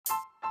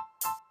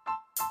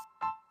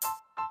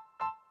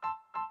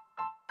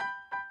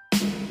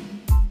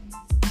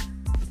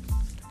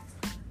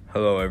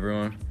Hello,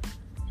 everyone.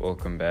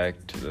 Welcome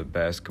back to the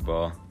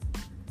basketball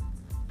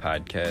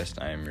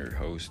podcast. I am your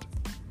host,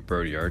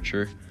 Brody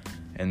Archer,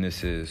 and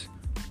this is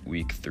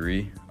week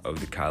 3 of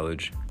the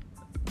college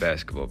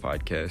basketball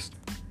podcast.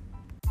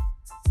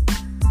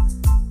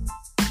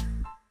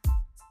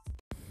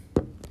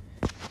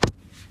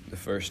 The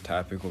first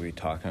topic we'll be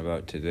talking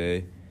about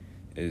today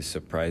is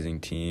surprising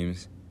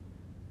teams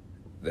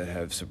that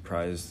have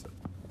surprised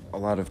a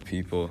lot of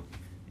people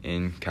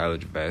in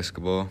college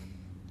basketball.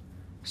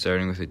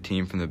 Starting with a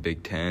team from the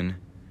Big Ten,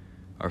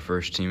 our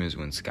first team is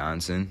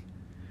Wisconsin.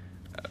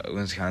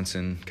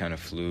 Wisconsin kind of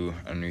flew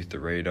underneath the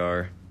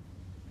radar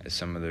as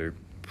some of their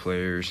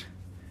players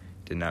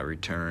did not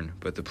return,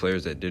 but the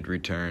players that did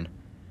return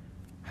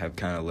have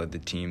kind of led the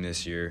team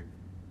this year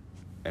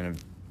and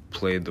have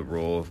played the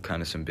role of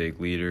kind of some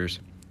big leaders,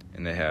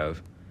 and they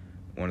have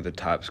one of the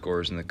top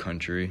scorers in the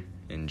country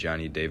in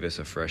Johnny Davis,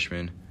 a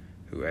freshman,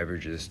 who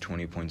averages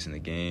 20 points in the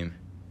game,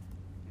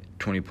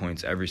 20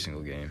 points every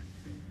single game.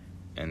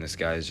 And this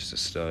guy is just a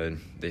stud.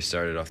 They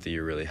started off the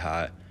year really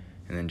hot,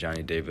 and then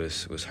Johnny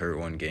Davis was hurt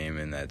one game,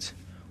 and that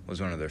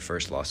was one of their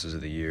first losses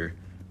of the year,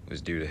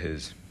 was due to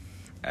his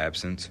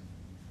absence.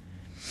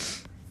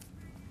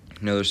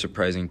 Another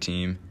surprising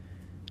team,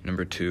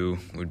 number 2,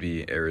 would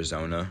be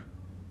Arizona.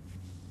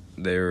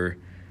 They were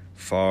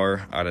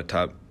far out of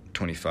top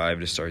 25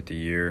 to start the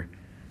year.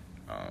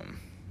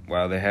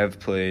 While they have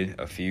played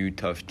a few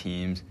tough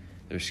teams,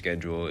 their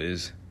schedule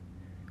is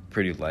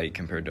pretty light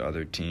compared to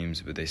other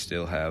teams, but they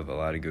still have a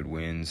lot of good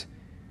wins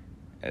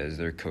as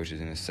their coach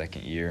is in his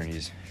second year, and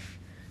he's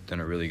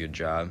done a really good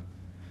job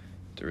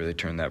to really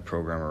turn that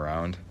program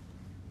around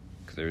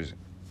because they're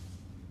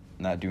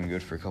not doing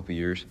good for a couple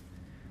years.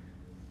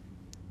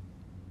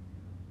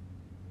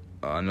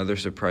 Another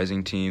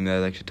surprising team that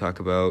I'd like to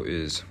talk about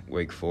is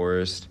Wake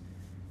Forest,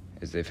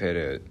 as they've had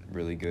a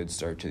really good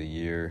start to the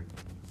year,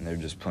 and they're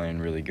just playing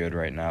really good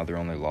right now. Their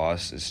only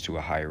loss is to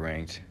a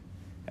high-ranked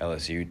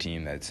LSU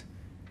team that's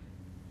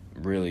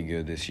really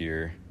good this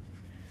year,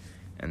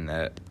 and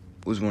that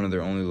was one of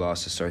their only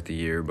losses to start the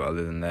year. But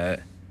other than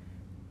that,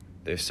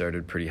 they've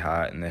started pretty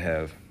hot, and they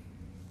have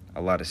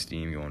a lot of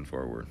steam going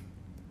forward.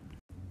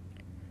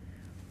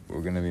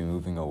 We're going to be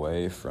moving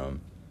away from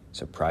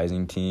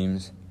surprising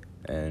teams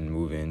and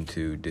move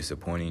into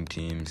disappointing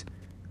teams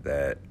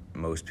that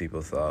most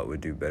people thought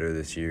would do better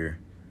this year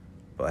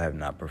but have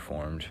not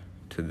performed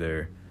to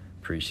their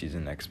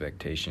preseason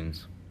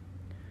expectations.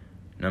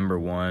 Number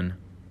 1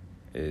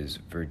 is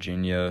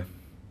Virginia,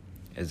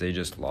 as they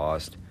just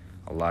lost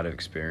a lot of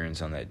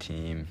experience on that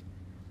team.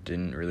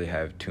 Didn't really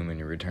have too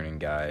many returning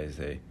guys.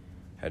 They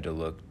had to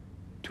look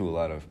to a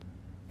lot of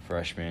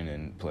freshmen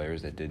and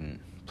players that didn't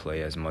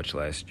play as much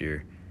last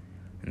year.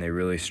 And they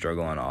really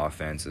struggle on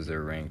offense, as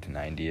they're ranked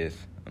 90th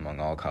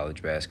among all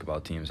college basketball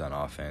teams on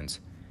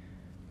offense.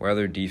 While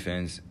their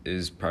defense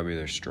is probably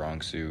their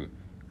strong suit,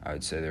 I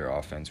would say their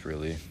offense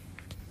really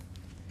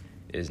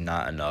is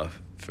not enough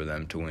for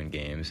them to win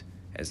games,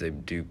 as they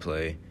do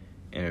play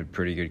in a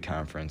pretty good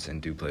conference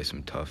and do play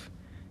some tough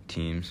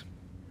teams.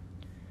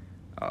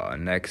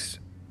 Next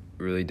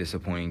really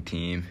disappointing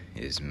team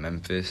is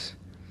Memphis,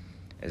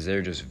 as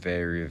they're just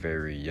very,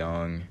 very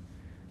young.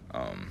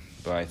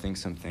 But I think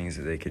some things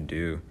that they could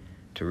do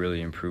to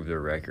really improve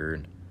their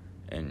record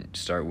and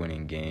start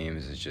winning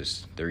games is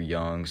just they're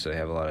young, so they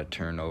have a lot of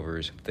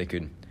turnovers. If they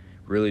could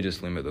really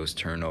just limit those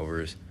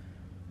turnovers,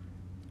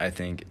 I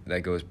think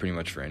that goes pretty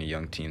much for any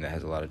young team that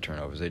has a lot of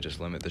turnovers. They just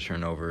limit the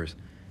turnovers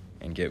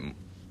and get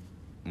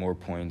more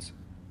points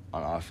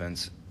on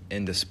offense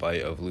in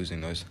despite of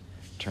losing those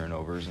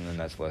turnovers, and then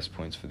that's less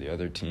points for the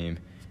other team,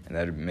 and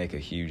that would make a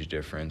huge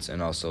difference.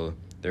 And also,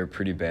 they're a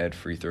pretty bad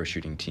free throw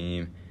shooting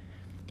team.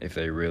 If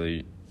they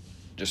really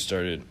just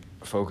started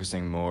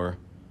focusing more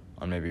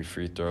on maybe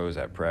free throws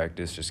at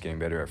practice, just getting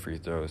better at free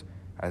throws,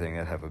 I think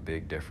that'd have a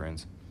big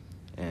difference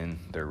in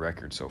their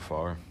record so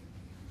far.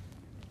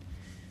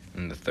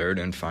 And the third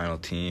and final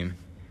team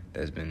that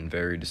has been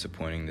very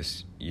disappointing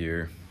this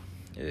year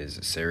is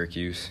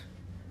Syracuse.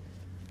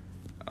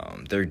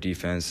 Their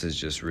defense has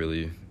just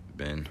really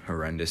been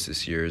horrendous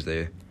this year, as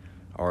they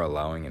are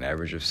allowing an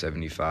average of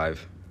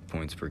 75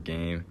 points per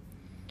game.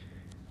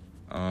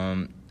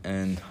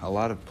 And a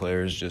lot of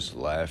players just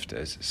left,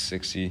 as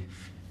 63%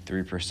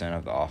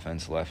 of the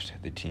offense left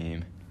the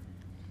team.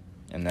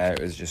 And that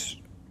is just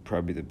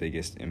probably the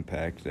biggest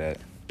impact that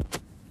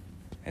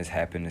has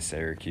happened to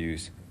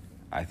Syracuse.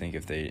 I think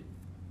if they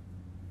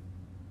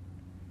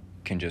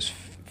can just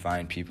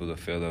find people to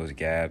fill those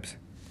gaps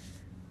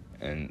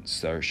and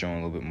start showing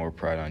a little bit more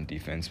pride on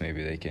defense,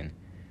 maybe they can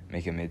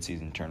make a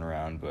midseason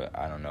turnaround. But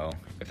I don't know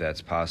if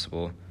that's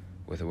possible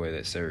with the way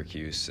that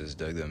Syracuse has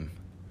dug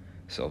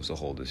themselves a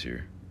hole this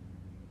year.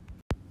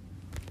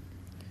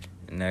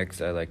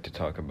 Next, I'd like to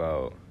talk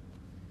about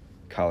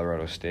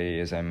Colorado State,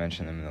 as I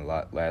mentioned them in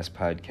the last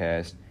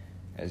podcast,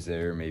 as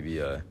they're maybe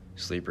a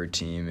sleeper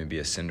team, maybe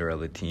a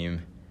Cinderella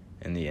team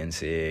in the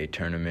NCAA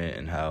tournament,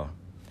 and how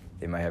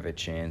they might have a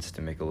chance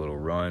to make a little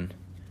run.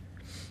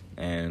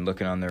 And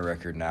looking on their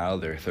record now,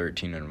 they're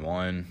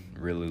 13-1,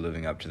 really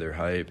living up to their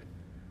hype.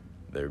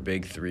 Their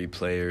big three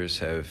players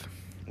have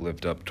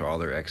lived up to all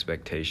their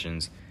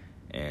expectations,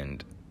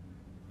 and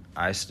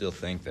I still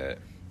think that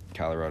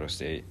Colorado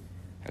State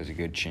has a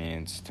good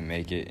chance to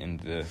make it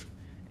into the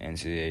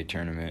NCAA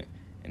tournament,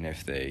 and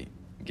if they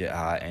get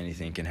hot,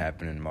 anything can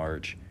happen in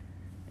March,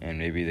 and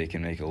maybe they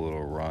can make a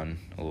little run,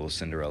 a little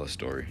Cinderella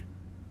story.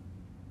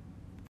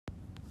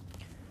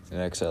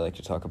 Next, I'd like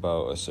to talk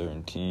about a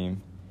certain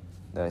team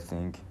that I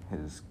think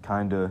is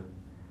kind of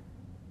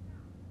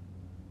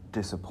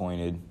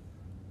disappointed,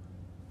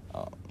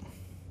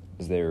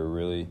 as they were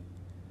really,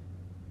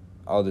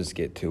 I'll just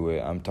get to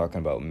it. I'm talking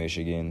about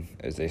Michigan,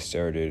 as they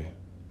started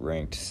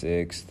ranked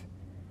 6th,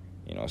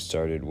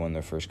 won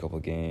their first couple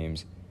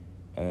games,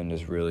 and then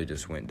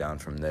just went down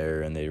from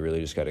there, and they really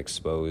just got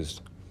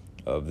exposed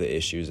of the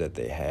issues that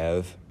they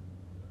have.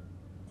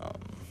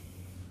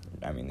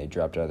 They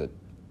dropped out of the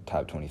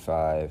top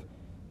 25,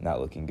 not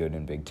looking good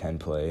in Big Ten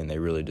play, and they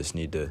really just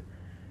need to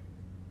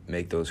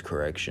make those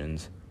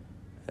corrections,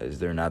 as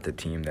they're not the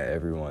team that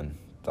everyone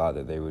thought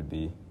that they would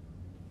be.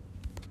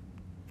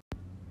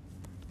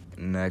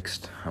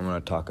 Next, I'm going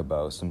to talk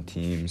about some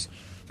teams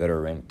that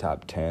are ranked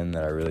top 10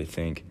 that I really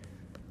think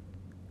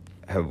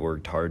have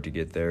worked hard to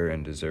get there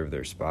and deserve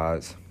their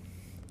spots.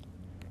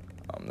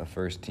 The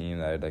first team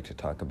that I'd like to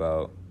talk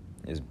about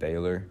is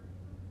Baylor,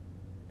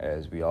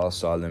 as we all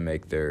saw them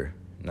make their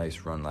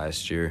nice run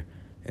last year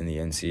in the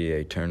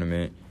NCAA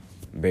tournament.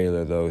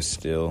 Baylor, though,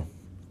 still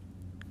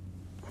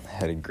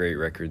had a great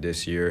record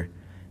this year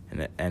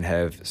and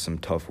have some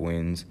tough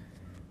wins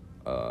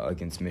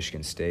against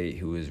Michigan State,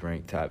 who is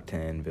ranked top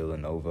 10,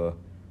 Villanova,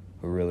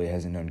 who really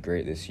hasn't done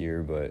great this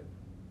year, but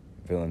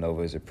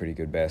Villanova is a pretty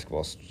good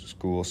basketball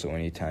school, so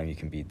anytime you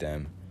can beat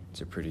them,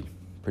 it's a pretty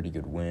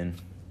good win.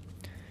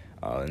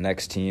 The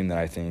next team that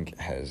I think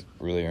has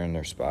really earned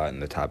their spot in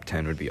the top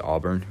 10 would be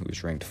Auburn,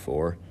 who's ranked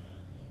 4,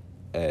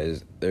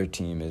 as their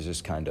team is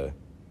just kind of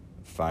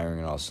firing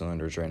on all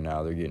cylinders right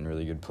now. They're getting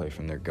really good play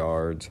from their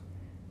guards,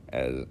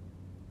 as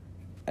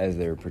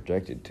they're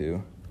projected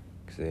to,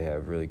 because they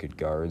have really good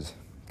guards,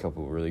 a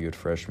couple of really good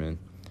freshmen,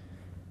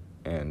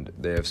 and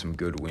they have some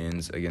good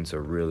wins against a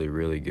really,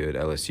 really good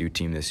LSU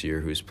team this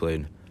year, who's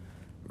played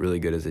really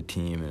good as a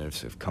team and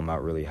have come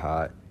out really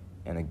hot,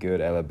 and a good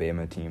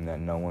Alabama team that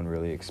no one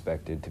really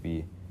expected to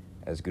be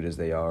as good as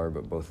they are,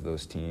 but both of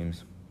those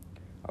teams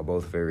are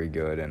both very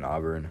good, and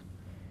Auburn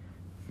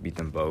beat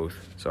them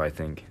both, so I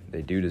think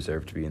they do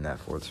deserve to be in that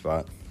 4th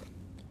spot.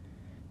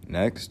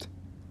 Next,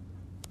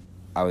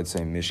 I would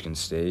say Michigan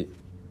State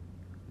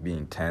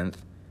being 10th,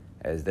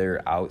 as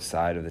they're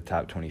outside of the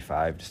top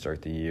 25 to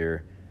start the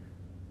year,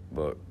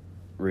 but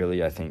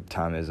really I think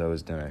Tom Izzo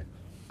has done a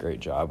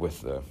great job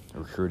with the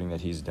recruiting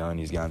that he's done.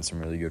 He's gotten some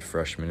really good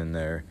freshmen in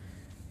there.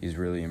 He's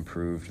really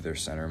improved their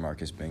center,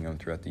 Marcus Bingham,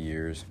 throughout the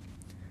years.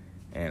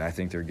 And I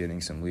think they're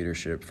getting some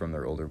leadership from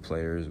their older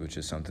players, which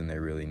is something they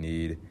really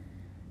need.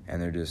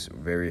 And they're just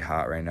very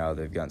hot right now.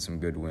 They've gotten some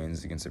good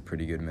wins against a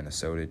pretty good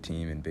Minnesota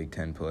team in Big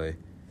Ten play.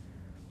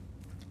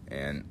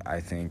 And I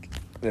think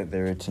that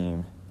they're a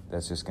team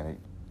that's just going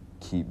to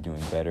keep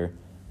doing better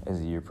as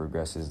the year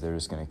progresses. They're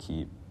just going to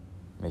keep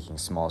making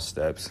small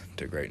steps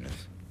to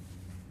greatness.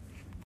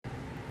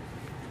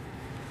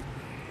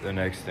 The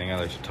next thing I'd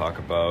like to talk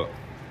about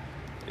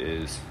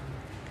is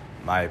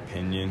my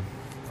opinion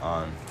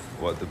on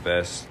what the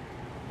best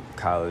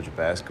college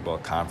basketball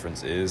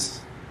conference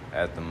is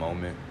at the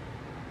moment.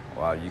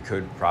 While you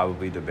could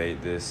probably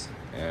debate this,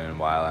 and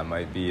while I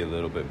might be a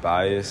little bit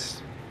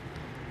biased,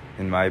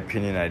 in my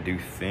opinion, I do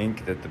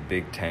think that the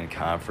Big Ten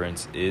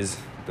Conference is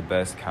the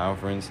best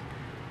conference,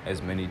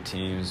 as many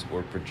teams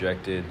were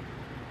projected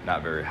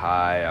not very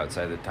high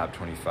outside the top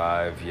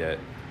 25, yet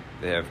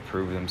they have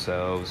proved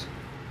themselves.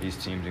 These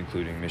teams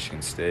including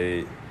Michigan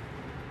State,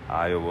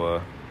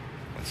 Iowa,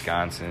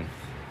 Wisconsin,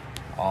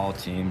 all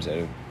teams that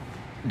have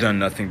done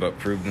nothing but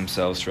prove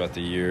themselves throughout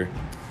the year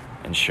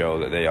and show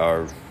that they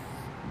are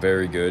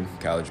very good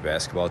college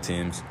basketball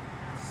teams.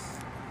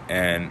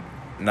 And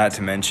not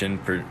to mention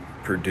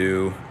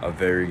Purdue, a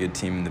very good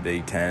team in the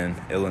Big Ten,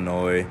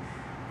 Illinois,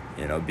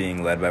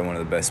 being led by one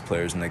of the best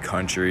players in the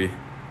country,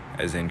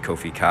 as in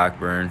Kofi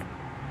Cockburn.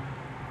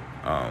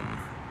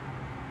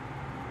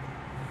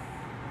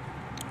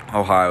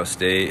 Ohio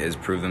State has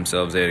proved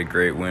themselves. They had a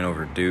great win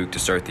over Duke to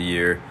start the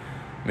year.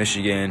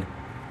 Michigan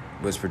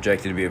was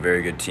projected to be a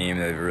very good team.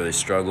 They've really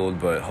struggled,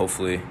 but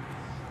hopefully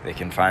they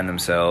can find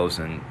themselves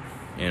and,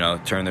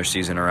 turn their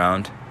season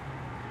around.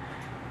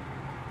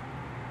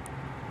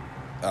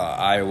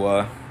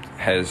 Iowa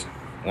has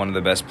one of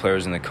the best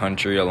players in the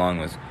country, along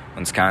with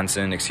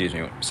Wisconsin,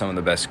 some of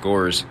the best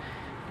scorers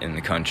in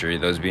the country,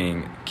 those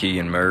being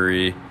Keegan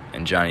Murray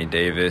and Johnny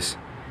Davis,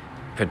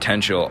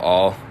 potential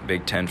all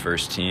Big Ten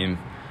first team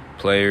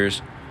players,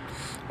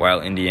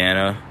 while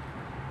Indiana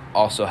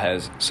also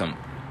has some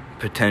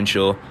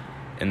potential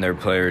in their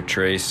player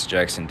Trace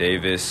Jackson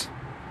Davis,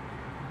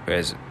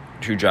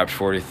 who dropped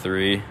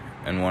 43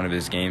 in one of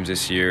his games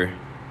this year.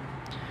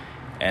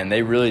 And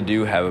they really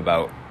do have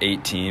about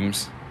 8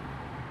 teams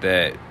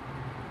that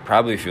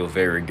probably feel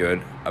very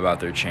good about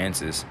their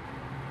chances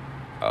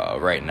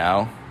right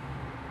now.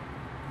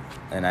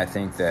 And I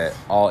think that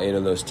all 8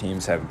 of those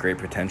teams have great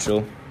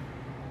potential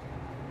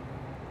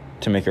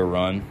to make a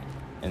run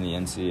in the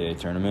NCAA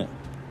tournament.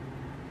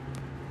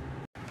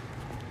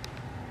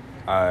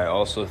 I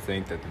also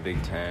think that the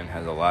Big Ten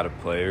has a lot of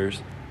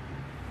players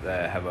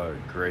that have a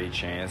great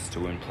chance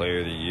to win Player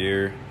of the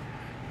Year.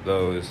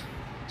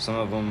 Some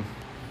of them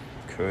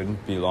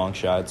could be long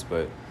shots,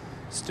 but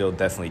still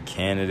definitely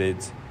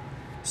candidates.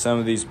 Some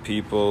of these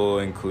people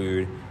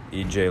include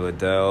E.J.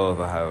 Liddell of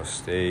Ohio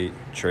State,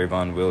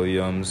 Trayvon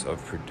Williams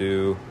of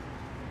Purdue,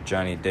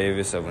 Johnny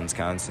Davis of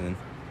Wisconsin,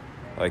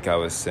 like I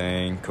was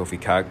saying, Kofi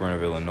Cockburn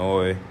of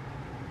Illinois,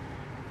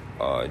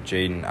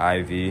 Jaden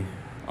Ivey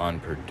on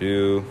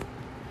Purdue.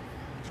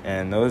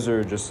 And those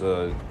are just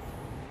a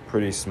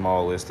pretty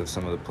small list of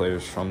some of the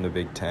players from the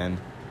Big Ten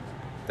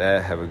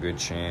that have a good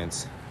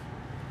chance.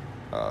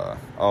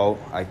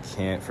 I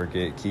can't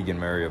forget Keegan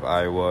Murray of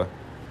Iowa.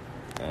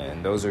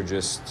 And those are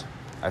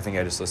I think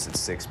I just listed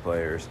 6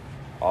 players,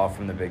 all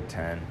from the Big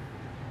Ten,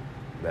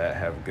 that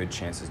have good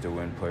chances to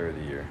win Player of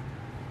the Year.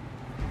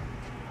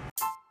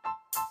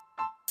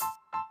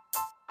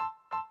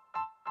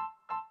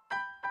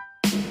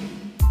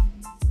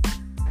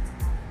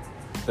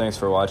 Thanks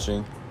for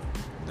watching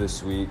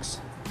this week's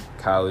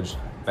college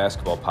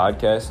basketball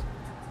podcast.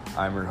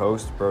 I'm your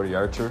host, Brody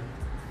Archer,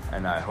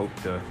 and I hope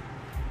to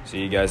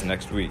see you guys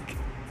next week.